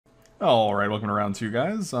Alright, welcome to round 2,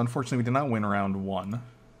 guys. Unfortunately, we did not win round 1.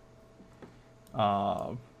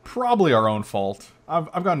 Probably our own fault.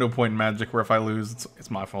 I've got no point in Magic where if I lose, it's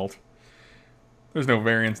my fault. There's no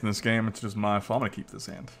variance in this game, it's just my fault. I'm gonna keep this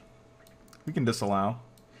hand. We can disallow.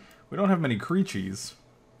 We don't have many creatures.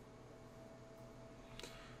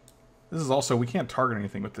 This is also, we can't target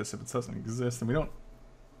anything with this if it doesn't exist, and we don't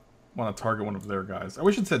want to target one of their guys. I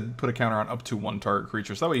wish it said put a counter on up to 1 target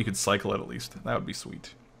creature, so that way you could cycle it at least. That would be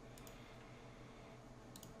sweet.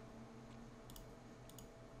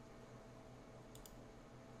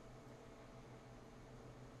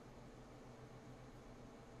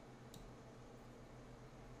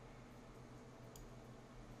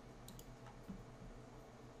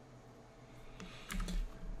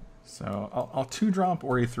 So, I'll 2-drop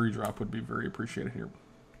or a 3-drop would be very appreciated here.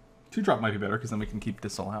 2-drop might be better, because then we can keep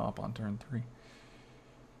disallow up on turn 3.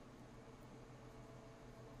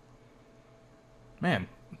 Man,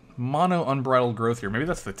 mono unbridled growth here. Maybe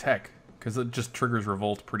that's the tech, because it just triggers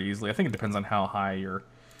revolt pretty easily. I think it depends on how high your...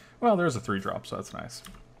 Well, there's a 3-drop, so that's nice.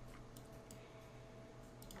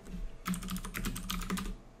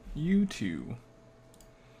 You two.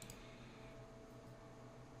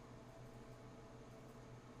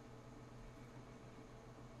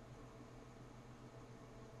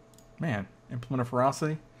 Man, Implement of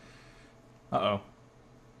Ferocity? Uh-oh.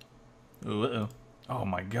 Uh-oh. Oh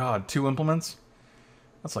my god, 2 implements?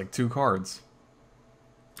 That's like 2 cards.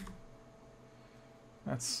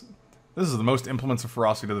 This is the most Implements of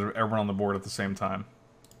Ferocity that have ever been on the board at the same time.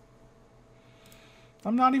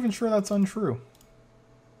 I'm not even sure that's untrue.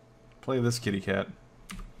 Play this kitty cat.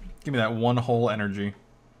 Give me that 1 whole energy.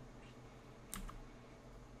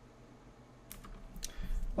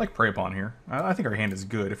 I like Prey Upon here. I think our hand is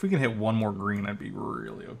good. If we can hit 1 more green, I'd be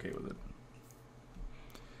really okay with it.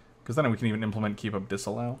 Because then we can even implement Keep Up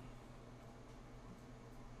Disallow.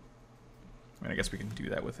 I mean, I guess we can do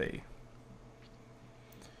that with a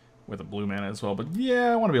blue mana as well. But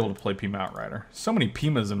yeah, I want to be able to play Pima Outrider. So many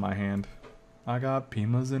Pimas in my hand. I got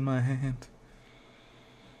Pimas in my hand.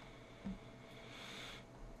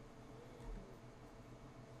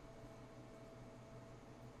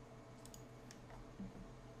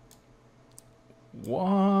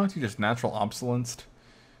 What? You just natural obsolenced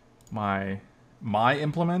my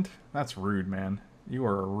implement? That's rude, man. You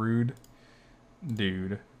are a rude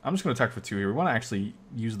dude. I'm just going to attack for 2 here. We want to actually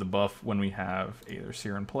use the buff when we have either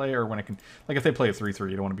Seer in play or when it can... Like, if they play a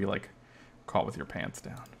 3-3, you don't want to be, like, caught with your pants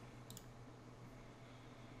down.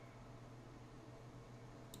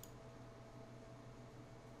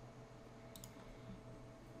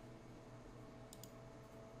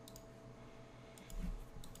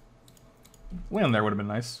 Land there would have been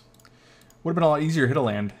nice. Would have been a lot easier to hit a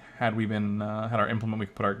land had we been had our implement. We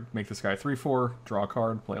could make this guy 3/4, draw a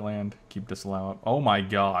card, play land, keep disallow up. Oh my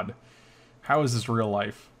god, how is this real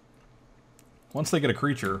life? Once they get a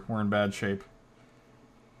creature, we're in bad shape.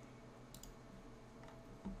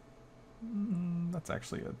 That's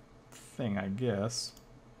actually a thing, I guess.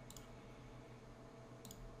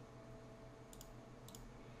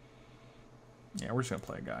 Yeah, we're just gonna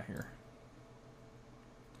play a guy here.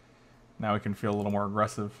 Now we can feel a little more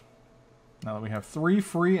aggressive. Now that we have 3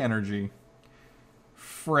 free energy.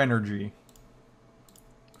 Frenergy.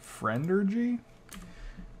 Friendergy?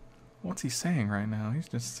 What's he saying right now? He's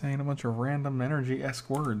just saying a bunch of random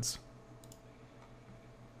energy-esque words.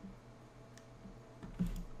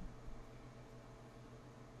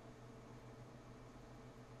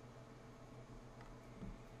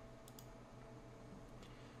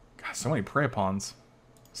 God, so many prey pawns.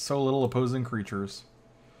 So little opposing creatures.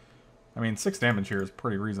 I mean, 6 damage here is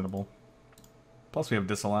pretty reasonable. Plus we have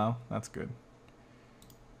Disallow. That's good.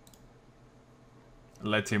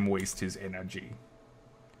 Let him waste his energy.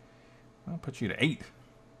 I'll put you to 8.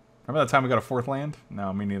 Remember that time we got a 4th land?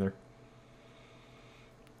 No, me neither.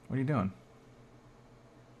 What are you doing?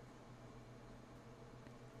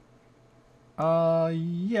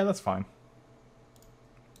 Yeah, that's fine.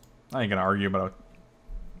 I ain't gonna argue about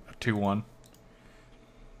a 2-1.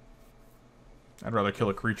 I'd rather kill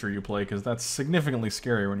a creature you play, because that's significantly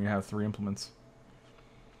scarier when you have 3 implements.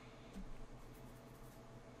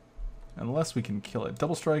 Unless we can kill it.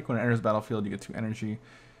 Double strike, when it enters the battlefield, you get 2 energy.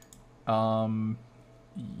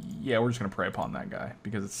 Yeah, we're just going to prey upon that guy,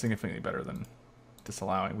 because it's significantly better than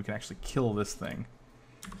disallowing. We can actually kill this thing.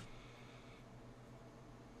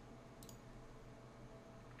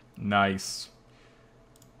 Nice.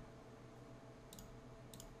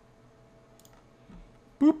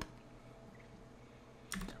 Boop.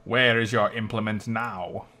 Where is your implement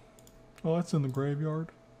now? Oh, that's in the graveyard.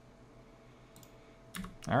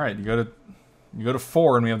 Alright, you go to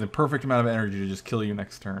 4 and we have the perfect amount of energy to just kill you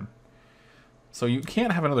next turn. So you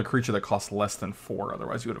can't have another creature that costs less than 4,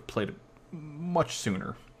 otherwise you would have played it much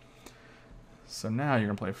sooner. So now you're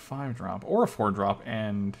gonna play a 5-drop or a 4-drop,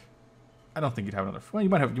 and I don't think you'd have another. Well, you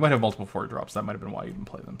might have multiple 4-drops. That might have been why you didn't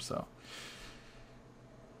play them. So,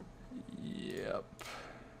 yep.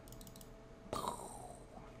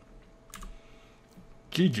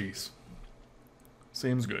 GG's.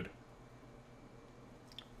 Seems good.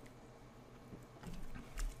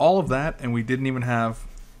 All of that, and we didn't even have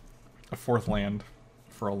a 4th land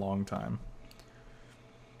for a long time.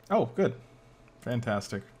 Oh, good.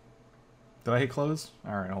 Fantastic. Did I hit close?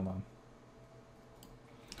 Alright, hold on.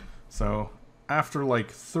 So, after like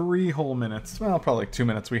 3 whole minutes, well, probably like 2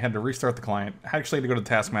 minutes, we had to restart the client. Actually had to go to the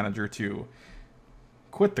task manager to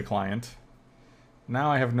quit the client.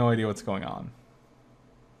 Now I have no idea what's going on.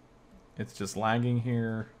 It's just lagging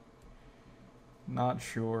here. Not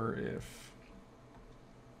sure if...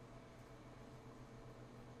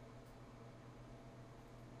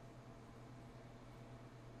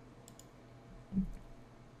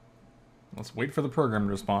 Let's wait for the program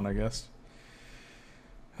to respond, I guess.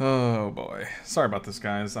 Oh boy. Sorry about this,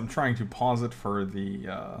 guys. I'm trying to pause it for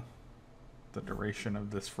the duration of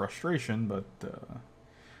this frustration, but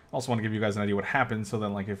I also want to give you guys an idea what happens, so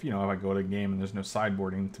then, like, if, you know, if I go to a game and there's no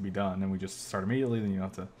sideboarding to be done and we just start immediately, then you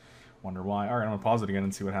don't have to wonder why. Alright, I'm going to pause it again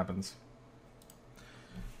and see what happens.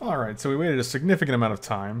 Alright, so we waited a significant amount of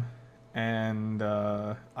time, and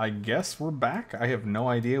I guess we're back. I have no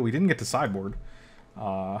idea. We didn't get to sideboard.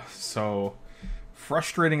 So,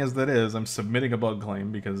 frustrating as that is, I'm submitting a bug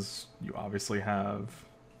claim because you obviously have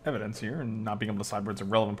evidence here, and not being able to sideboard is a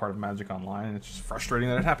relevant part of Magic Online, and it's just frustrating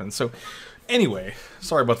that it happens. So, anyway,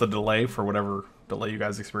 sorry about the delay for whatever delay you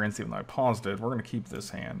guys experienced, even though I paused it. We're going to keep this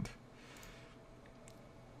hand.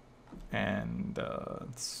 And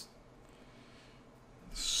it's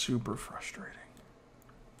super frustrating.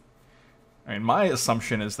 I mean, my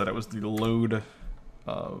assumption is that it was the load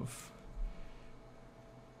of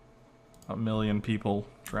a million people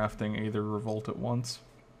drafting Aether Revolt at once.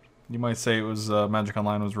 You might say it was Magic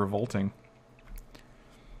Online was revolting.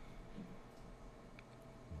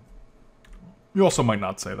 You also might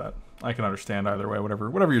not say that. I can understand either way,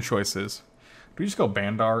 whatever your choice is. Do we just go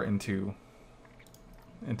Bandar into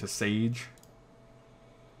Sage?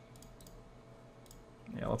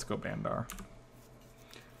 Yeah, let's go Bandar.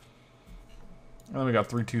 And then we got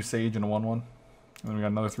 3/2 Sage and a 1/1. And then we got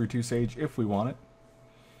another 3/2 Sage if we want it.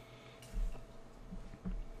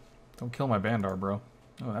 Don't kill my Bandar, bro.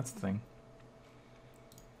 Oh, that's the thing.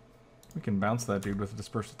 We can bounce that dude with a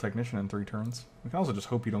Dispersal Technician in 3 turns. We can also just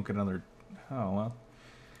hope you don't get another... Oh, well.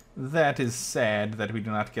 That is sad that we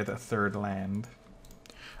do not get a 3rd land.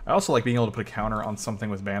 I also like being able to put a counter on something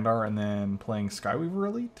with Bandar and then playing Skyweaver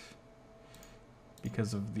Elite.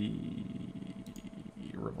 Because of the...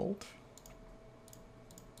 Revolt.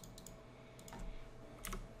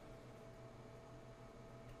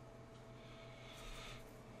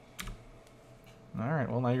 Alright,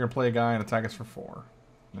 well now you're going to play a guy and attack us for 4.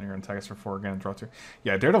 Then you're going to attack us for 4 again and draw 2.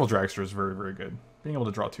 Yeah, Daredevil Dragster is very, very good. Being able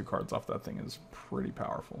to draw 2 cards off that thing is pretty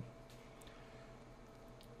powerful.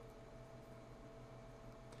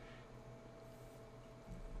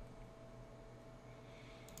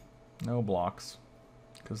 No blocks,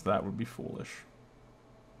 because that would be foolish.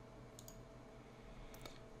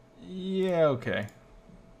 Yeah, okay.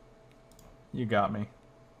 You got me.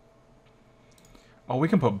 Oh, we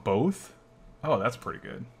can put both? Oh, that's pretty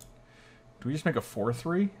good. Do we just make a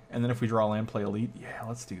 4/3? And then if we draw land, play Elite? Yeah,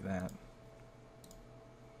 let's do that.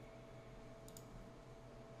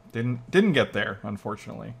 Didn't get there,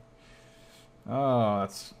 unfortunately. Oh,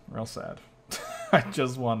 that's real sad. I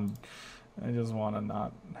just want to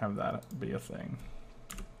not have that be a thing.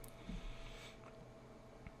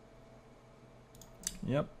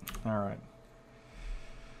 Yep. All right.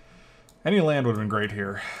 Any land would have been great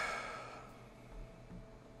here.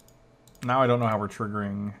 Now I don't know how we're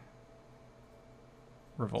triggering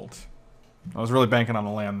Revolt. I was really banking on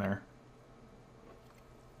the land there.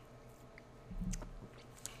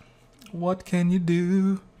 What can you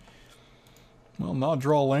do? Well, not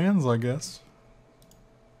draw lands, I guess.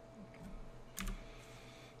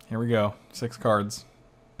 Here we go. 6 cards.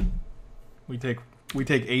 We take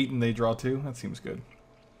 8 and they draw 2. That seems good.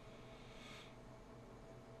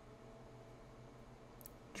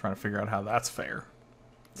 Trying to figure out how that's fair.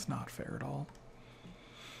 It's not fair at all.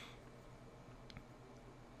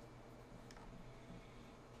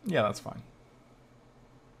 Yeah, that's fine.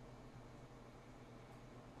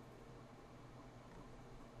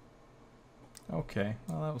 Okay,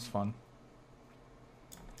 well that was fun.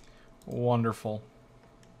 Wonderful.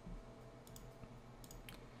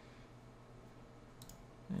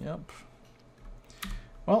 Yep.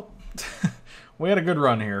 Well, we had a good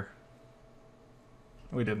run here.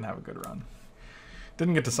 We didn't have a good run.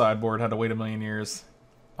 Didn't get to sideboard, had to wait a million years.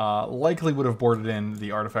 Likely would have boarded in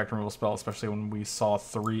the artifact removal spell, especially when we saw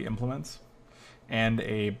 3 implements. And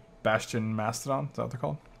a Bastion Mastodon, is that what they're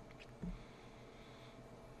called?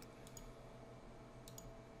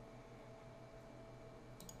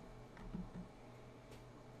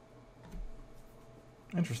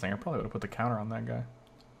 Interesting, I probably would have put the counter on that guy.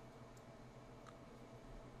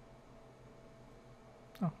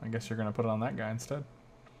 Oh, I guess you're going to put it on that guy instead.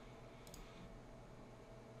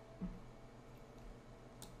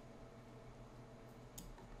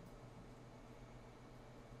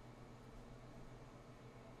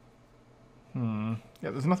 Yeah,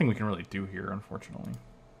 there's nothing we can really do here, unfortunately.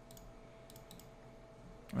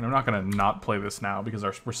 I mean, I'm not going to not play this now because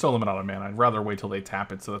we're still limited on mana. I'd rather wait till they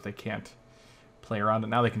tap it so that they can't play around it.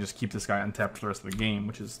 Now they can just keep this guy untapped for the rest of the game,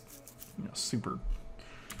 which is, you know, super,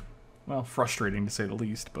 well, frustrating to say the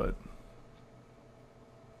least, but...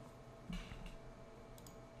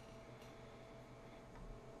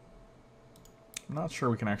 I'm not sure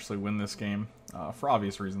we can actually win this game, for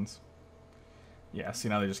obvious reasons. Yeah, see,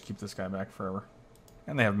 now they just keep this guy back forever.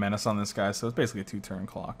 And they have Menace on this guy, so it's basically a 2-turn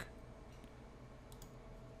clock.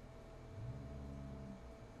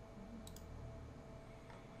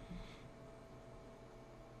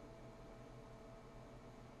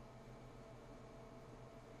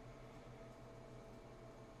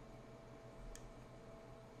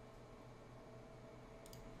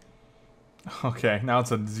 Okay, now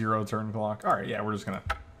it's a 0-turn clock. Alright, yeah, we're just gonna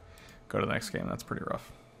go to the next game. That's pretty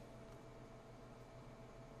rough.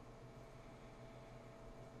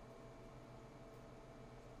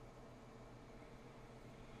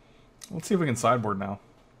 Let's see if we can sideboard now.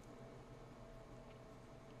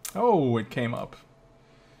 Oh, it came up.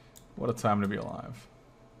 What a time to be alive.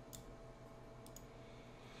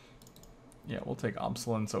 Yeah, we'll take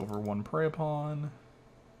Obsolence over 1 Prey Upon.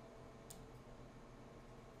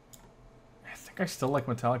 I think I still like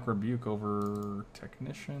Metallic Rebuke over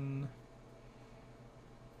Technician.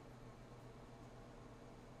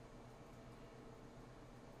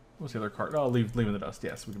 What's the other card? Oh, leave in the dust.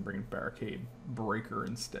 Yes, we can bring in Barricade Breaker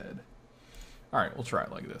instead. Alright, we'll try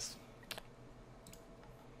it like this.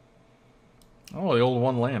 Oh, the old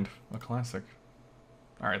 1 land. A classic.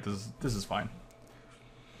 Alright, this is fine.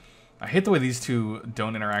 I hate the way these two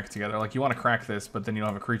don't interact together. Like, you want to crack this, but then you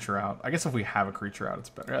don't have a creature out. I guess if we have a creature out, it's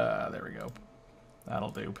better. There we go.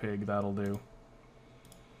 That'll do, pig. That'll do.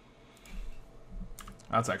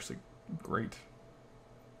 That's actually great.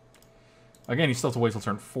 Again, you still have to wait till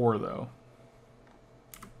turn 4, though.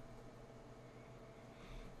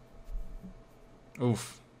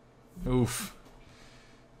 Oof. Oof.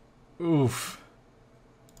 Oof.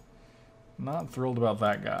 Not thrilled about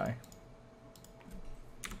that guy.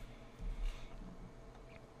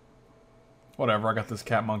 Whatever, I got this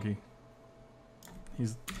cat monkey.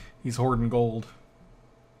 He's hoarding gold.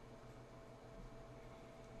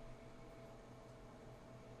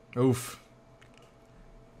 Oof.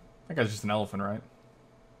 That guy's just an elephant, right?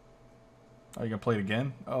 Oh, you gonna play it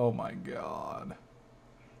again? Oh my god.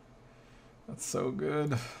 That's so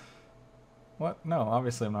good. What? No,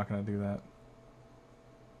 obviously I'm not gonna do that.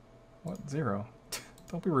 What? 0?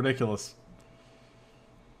 Don't be ridiculous.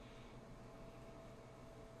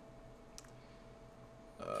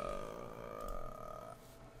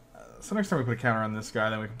 So next time we put a counter on this guy,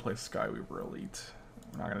 then we can play Skyweaver Elite.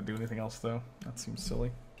 We're not gonna do anything else though. That seems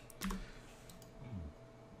silly.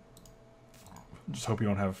 Just hope you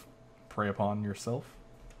don't have Prey Upon Yourself.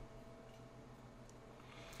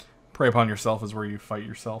 Prey Upon Yourself is where you fight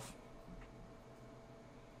yourself.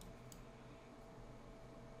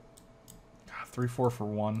 3/4 for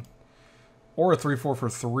 1. Or a 3/4 for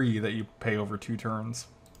 3 that you pay over 2 turns.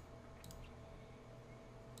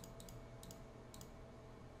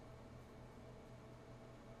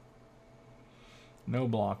 No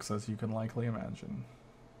blocks, as you can likely imagine.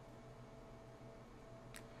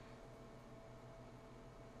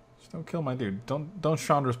 Just don't kill my dude. Don't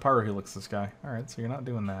Chandra's Pyrohelix this guy. Alright, so you're not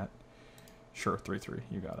doing that. Sure, 3/3.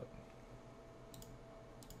 You got it.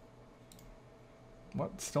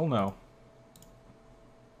 What? Still no.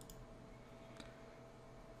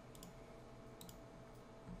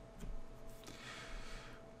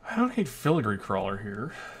 I don't hate Filigree Crawler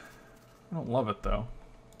here. I don't love it, though.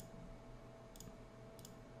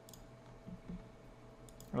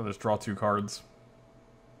 Oh, just draw 2 cards.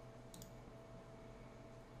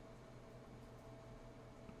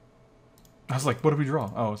 I was like, what did we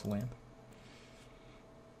draw? Oh, it's a land.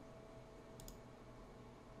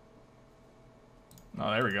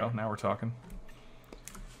 Oh, there we go. Now we're talking.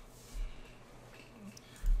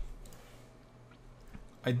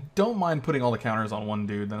 I don't mind putting all the counters on one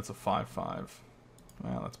dude, then it's a 5-5.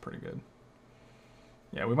 Well, that's pretty good.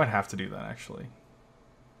 Yeah, we might have to do that, actually.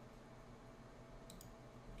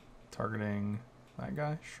 Targeting that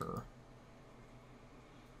guy? Sure.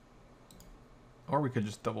 Or we could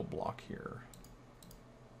just double block here.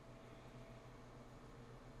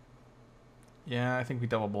 Yeah, I think we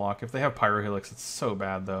double block. If they have Pyrohelix, it's so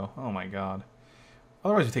bad, though. Oh my god.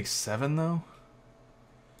 Otherwise, we take 7, though?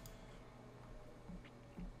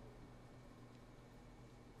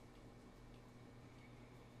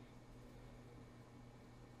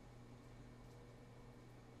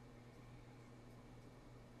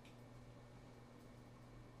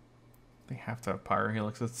 They have to have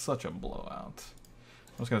Pyrohelix. It's such a blowout.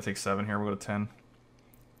 I'm just going to take 7 here. We'll go to 10.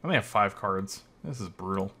 I only have 5 cards. This is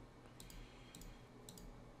brutal.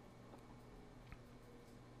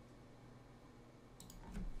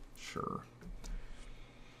 Sure.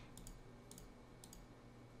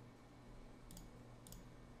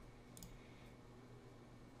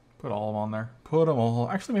 Put all of them on there. Put them all.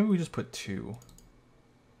 Actually, maybe we just put 2.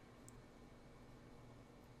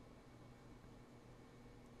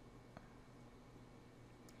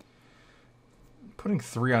 Putting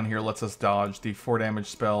 3 on here lets us dodge the 4 damage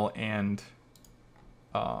spell and...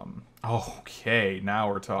 okay, now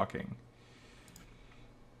we're talking.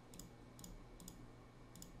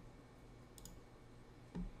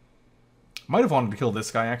 Might have wanted to kill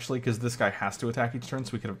this guy, actually, because this guy has to attack each turn,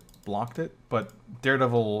 so we could have blocked it. But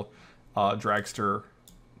Daredevil Dragster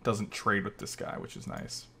doesn't trade with this guy, which is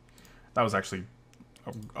nice. That was actually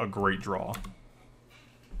a great draw.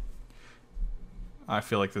 I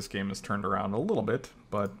feel like this game has turned around a little bit,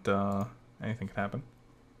 but anything can happen.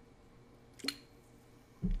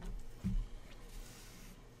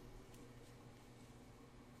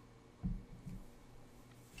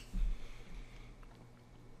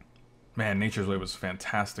 Man, Nature's Way was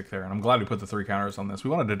fantastic there, and I'm glad we put the 3 counters on this. We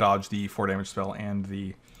wanted to dodge the 4 damage spell and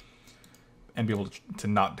be able to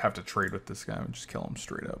not have to trade with this guy and just kill him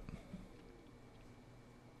straight up.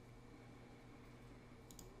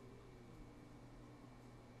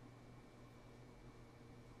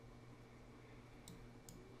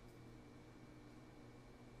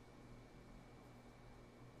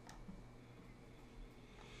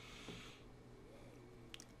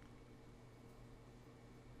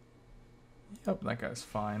 Yep, that guy's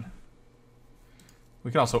fine.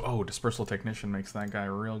 We can also... Oh, Dispersal Technician makes that guy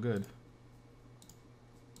real good.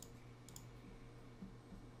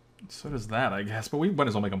 So does that, I guess. But we might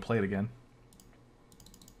as well make him play it again.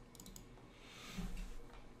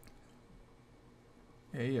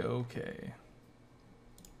 A-okay.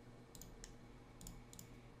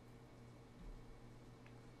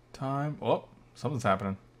 Time... Oh, something's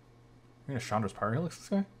happening. Are you gonna Chandra's Pyrohelix this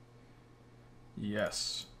guy?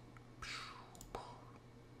 Yes.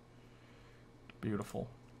 Beautiful.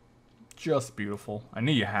 Just beautiful. I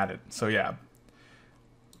knew you had it. So yeah.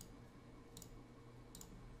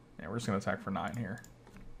 Yeah, we're just going to attack for 9 here.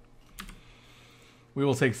 We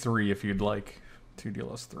will take 3 if you'd like to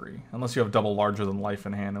deal us 3. Unless you have double larger than life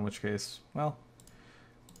in hand, in which case, well,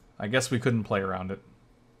 I guess we couldn't play around it.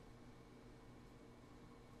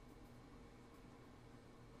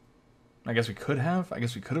 I guess we could have. I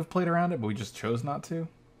guess we could have played around it, but we just chose not to.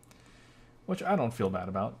 Which I don't feel bad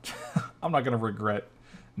about. I'm not going to regret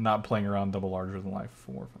not playing around double larger than life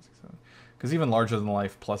 4, 5, 6, 7. Because even larger than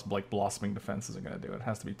life plus like blossoming defense isn't going to do it. It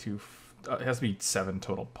has to be 2. It has to be 7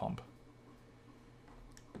 total pump.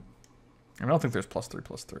 And I don't think there's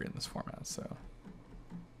 +3/+3 in this format, so.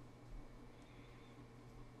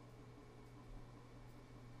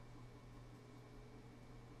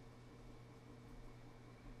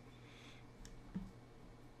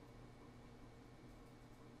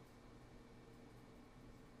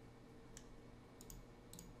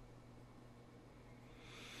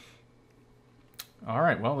 All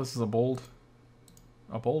right, well, this is a bold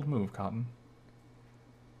move, Cotton.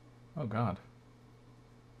 Oh god.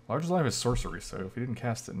 Large as Life is sorcery, so if you didn't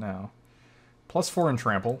cast it now. +4 in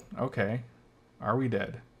trample. Okay. Are we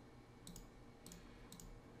dead?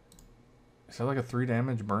 Is that like a 3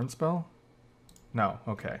 damage burn spell? No,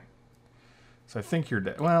 okay. So I think you're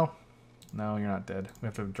dead. Well, no, you're not dead. We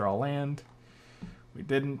have to draw land. We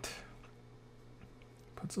didn't.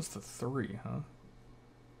 Puts us to 3, huh?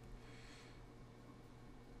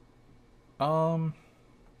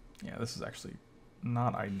 Yeah, this is actually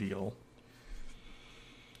not ideal.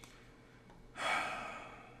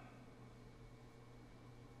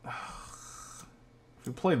 If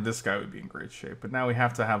we played this guy, we'd be in great shape. But now we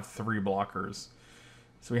have to have 3 blockers.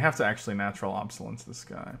 So we have to actually natural obsolence this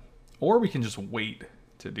guy. Or we can just wait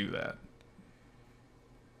to do that.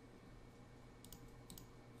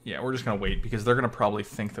 Yeah, we're just going to wait because they're going to probably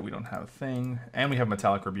think that we don't have a thing. And we have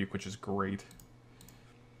Metallic Rebuke, which is great.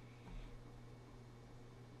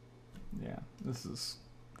 Yeah, this is...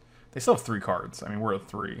 They still have 3 cards. I mean, we're at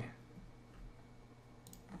 3.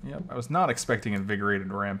 Yep, I was not expecting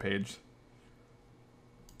Invigorated Rampage.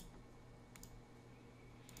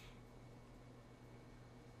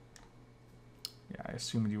 Yeah, I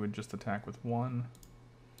assumed you would just attack with 1.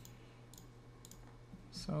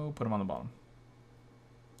 So, put him on the bottom.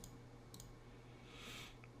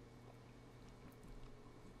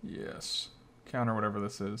 Yes. Counter whatever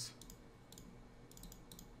this is.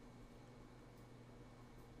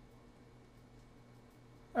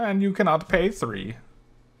 And you cannot pay 3.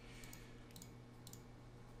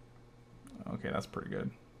 Okay, that's pretty good.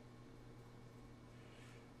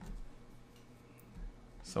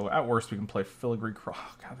 So at worst we can play Filigree Cross.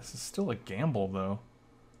 Oh, God, this is still a gamble though.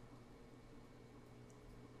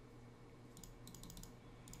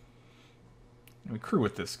 And we crew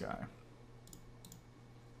with this guy.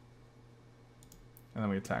 And then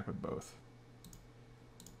we attack with both.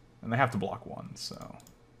 And they have to block 1, so...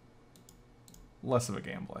 Less of a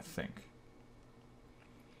gamble, I think.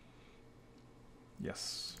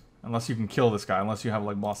 Yes. Unless you can kill this guy, unless you have,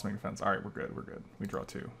 like, Blossoming Defense. Alright, we're good, we're good. We draw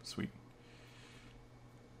 2. Sweet.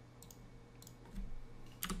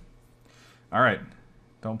 Alright.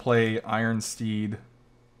 Don't play Iron Steed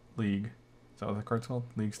League. Is that what the card's called?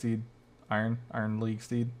 League Steed? Iron League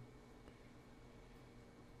Steed?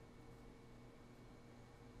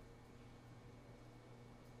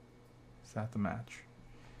 Is that the match?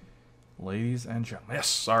 Ladies and gentlemen.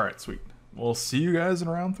 Yes! Alright, sweet. We'll see you guys in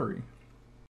round 3.